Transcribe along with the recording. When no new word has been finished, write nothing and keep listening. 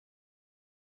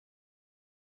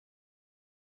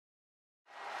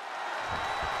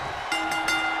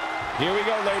Here we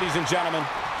go, ladies and gentlemen.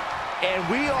 And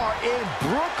we are in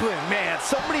Brooklyn, man.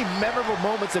 So many memorable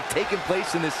moments have taken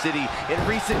place in this city in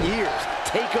recent years.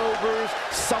 Takeovers,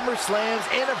 SummerSlams,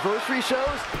 anniversary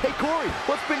shows. Hey, Corey,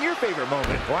 what's been your favorite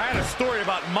moment? Well, I had a story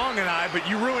about Mong and I, but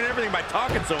you ruined everything by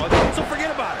talking so much, so forget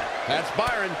about it. That's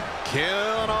Byron,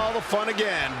 killing all the fun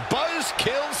again. Buzz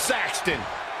kills Saxton.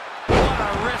 What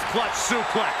a wrist clutch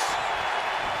suplex.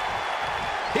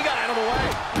 He got out of the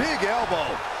way. Big elbow.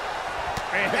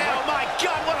 And, oh, my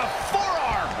God, what a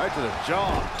forearm. Right to the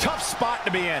jaw. Tough spot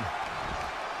to be in.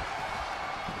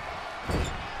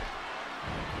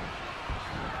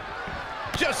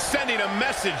 Just sending a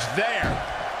message there.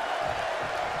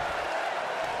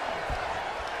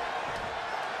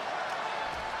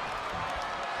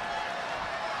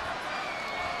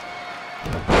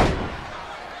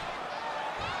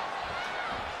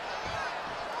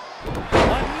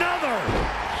 Another.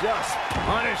 Just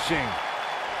punishing.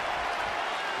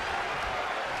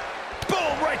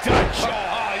 Boom, right to the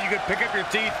jaw. Oh, you could pick up your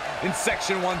teeth in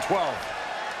section 112.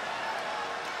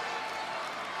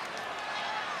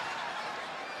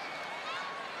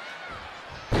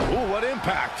 Ooh, what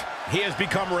impact. He has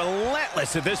become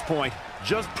relentless at this point.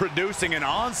 Just producing an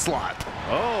onslaught.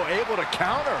 Oh, able to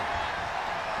counter.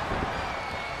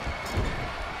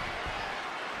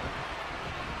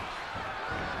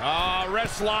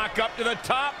 Wrist lock up to the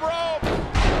top rope.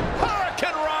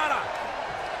 Hurricane Rana.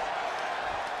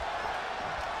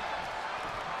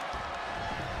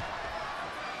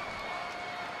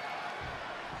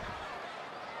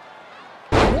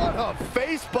 What a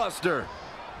face buster.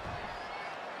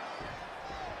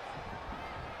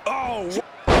 Oh,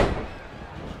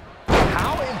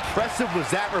 how impressive was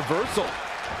that reversal?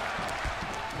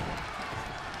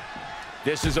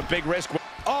 this is a big risk.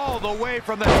 All the way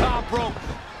from the top rope.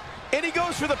 And he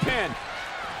goes for the pin.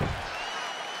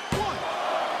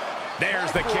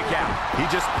 There's the kick out. He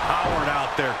just powered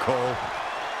out there, Cole.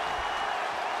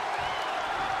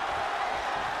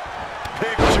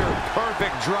 Picture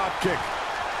perfect drop kick.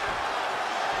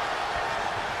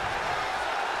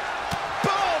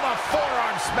 Boom, a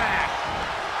forearm smack.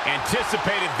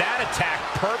 Anticipated that attack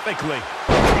perfectly.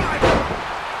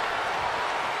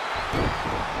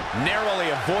 Narrowly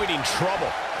avoiding trouble.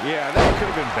 Yeah, that could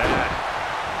have been bad.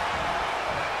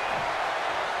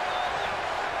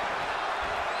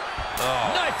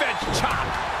 Oh. Knife edge chop.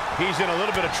 He's in a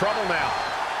little bit of trouble now.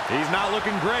 He's not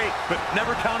looking great, but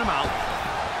never count him out.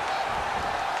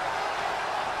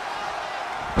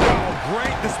 Oh,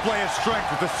 great display of strength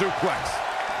with the suplex.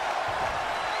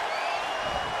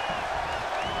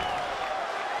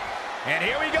 And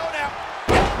here we go now.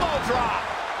 Elbow drop.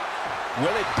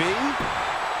 Will it be?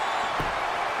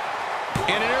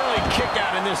 And an early kick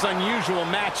out in this unusual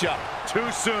matchup.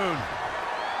 Too soon.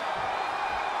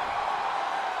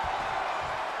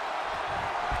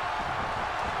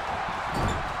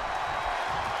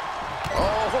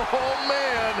 Oh,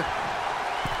 man.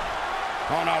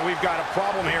 Oh, no, we've got a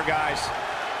problem here, guys.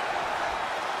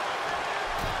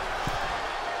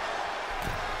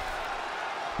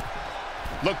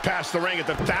 Look past the ring at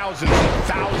the thousands and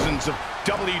thousands of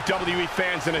WWE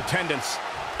fans in attendance.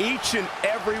 Each and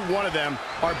every one of them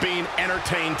are being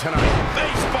entertained tonight.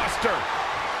 Face buster.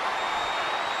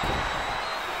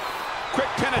 Quick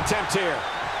pin attempt here.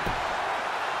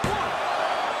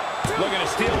 Looking to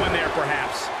steal one there,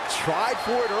 perhaps. Tried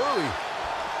for it early.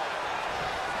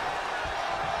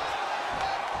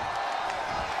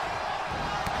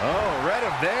 Oh, read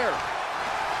him there.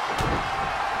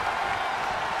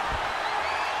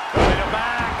 Going to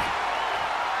back.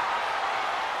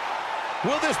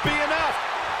 Will this be enough?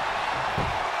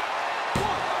 1,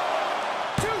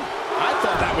 2. I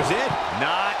thought that was it.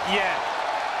 Not yet.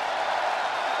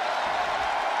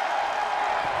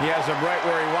 He has him right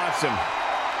where he wants him.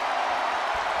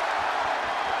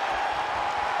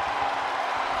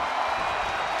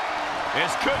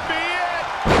 This could be it.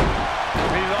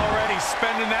 He's already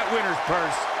spending that winner's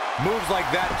purse. Moves like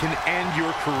that can end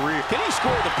your career. Can he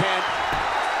score the pin?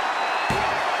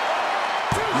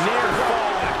 Near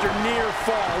fall after near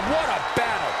fall. What a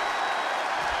battle.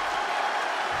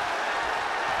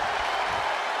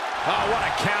 Oh, what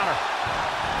a counter.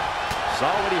 Saw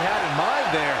what he had in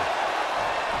mind there.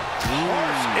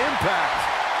 Harsh impact.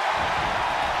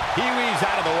 He weaves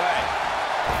out of the way.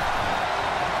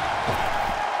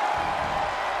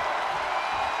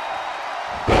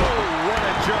 Oh, what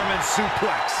a German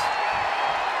suplex.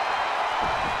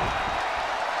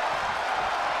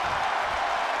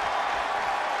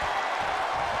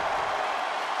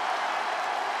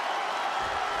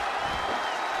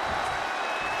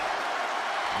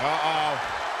 Uh-oh.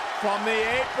 From the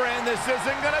apron, this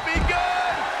isn't going to be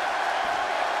good.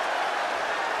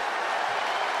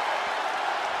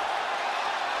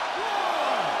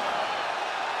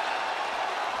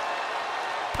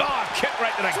 kick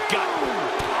right to the gut.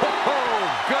 Oh,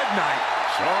 good night.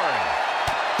 Sorry.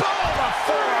 Boom, a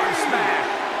forearm smash.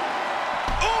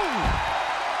 Ooh.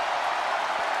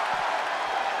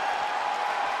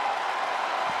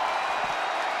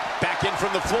 Back in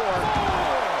from the floor.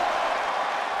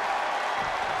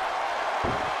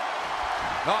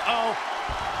 Uh-oh.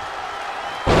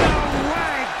 No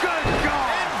way. Good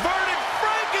God. Inverted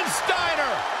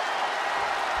Frankensteiner.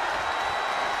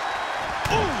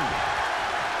 Ooh.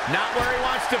 Not where he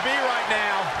wants to be right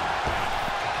now.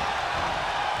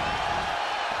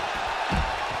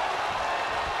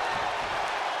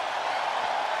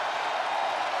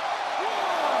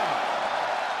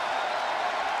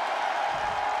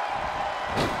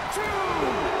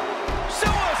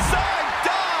 Suicide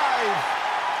dive!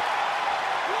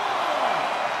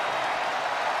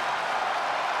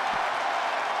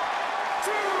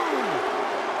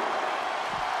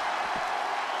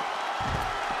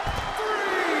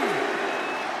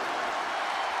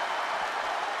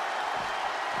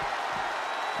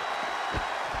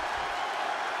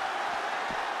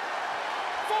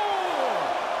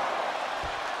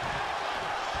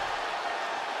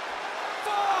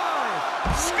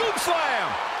 Scoop slam!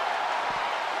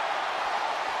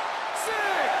 6!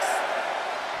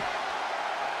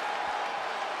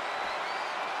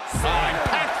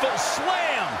 Impactful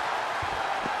slam!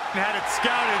 Had it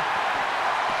scouted.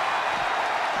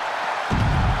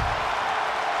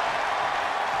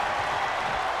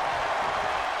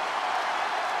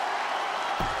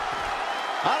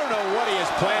 I don't know what he has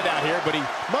planned out here, but he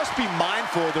must be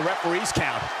mindful of the referee's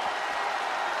count.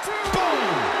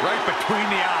 Boom! Right between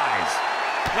the eyes.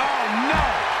 Oh, no!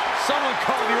 Someone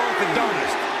call the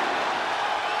orthodontist.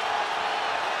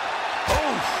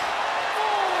 Oof!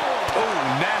 Oh,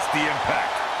 nasty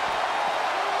impact.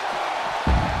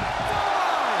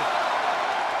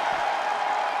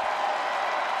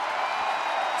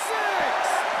 6!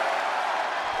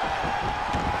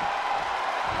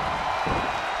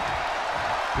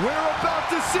 We're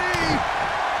about to see.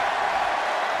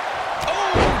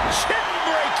 Oh,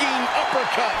 chin-breaking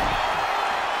uppercut.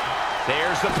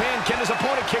 There's the pin. Can his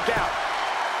opponent kick out?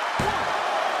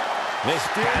 This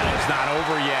battle's not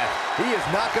over yet. He is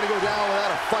not going to go down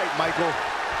without a fight, Michael.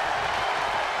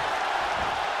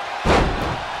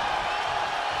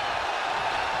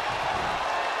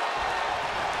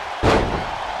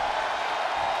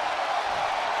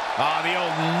 Oh, the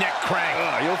old neck crank.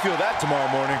 You'll feel that tomorrow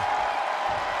morning.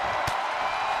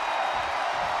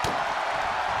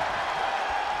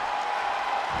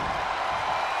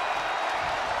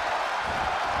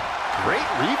 Great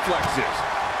reflexes.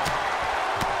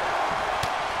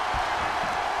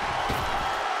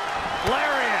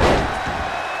 Lariat.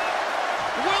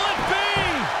 Will it be?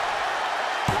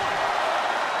 1,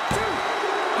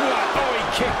 2. What? Oh, he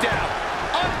kicked out.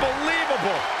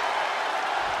 Unbelievable.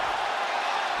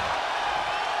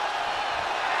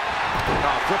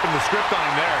 Oh, flipping the script on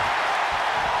him there.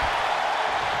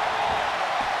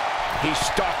 He's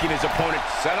stalking his opponent.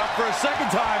 Set up for a second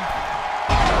time.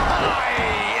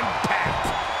 High impact.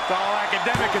 It's all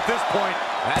academic at this point.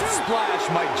 That splash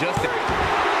might just... What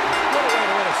a way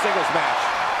to win a singles match.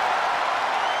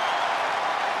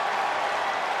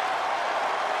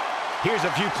 Here's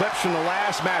a few clips from the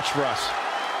last match for us.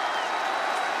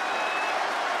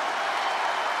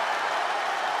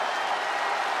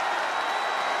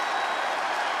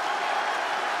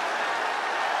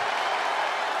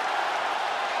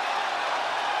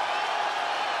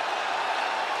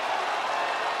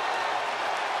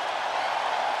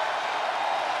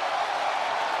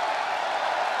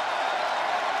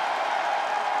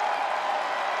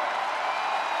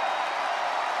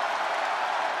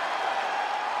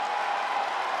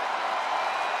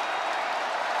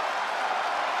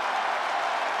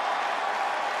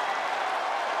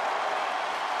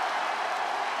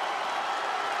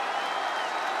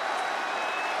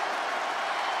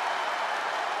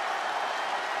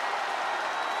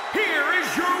 Here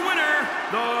is your winner,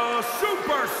 the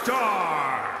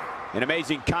Superstar. An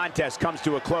amazing contest comes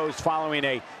to a close following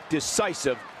a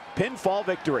decisive pinfall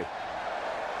victory.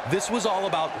 This was all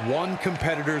about one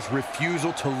competitor's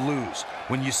refusal to lose.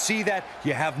 When you see that,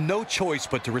 you have no choice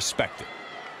but to respect it.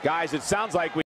 Guys, it sounds like we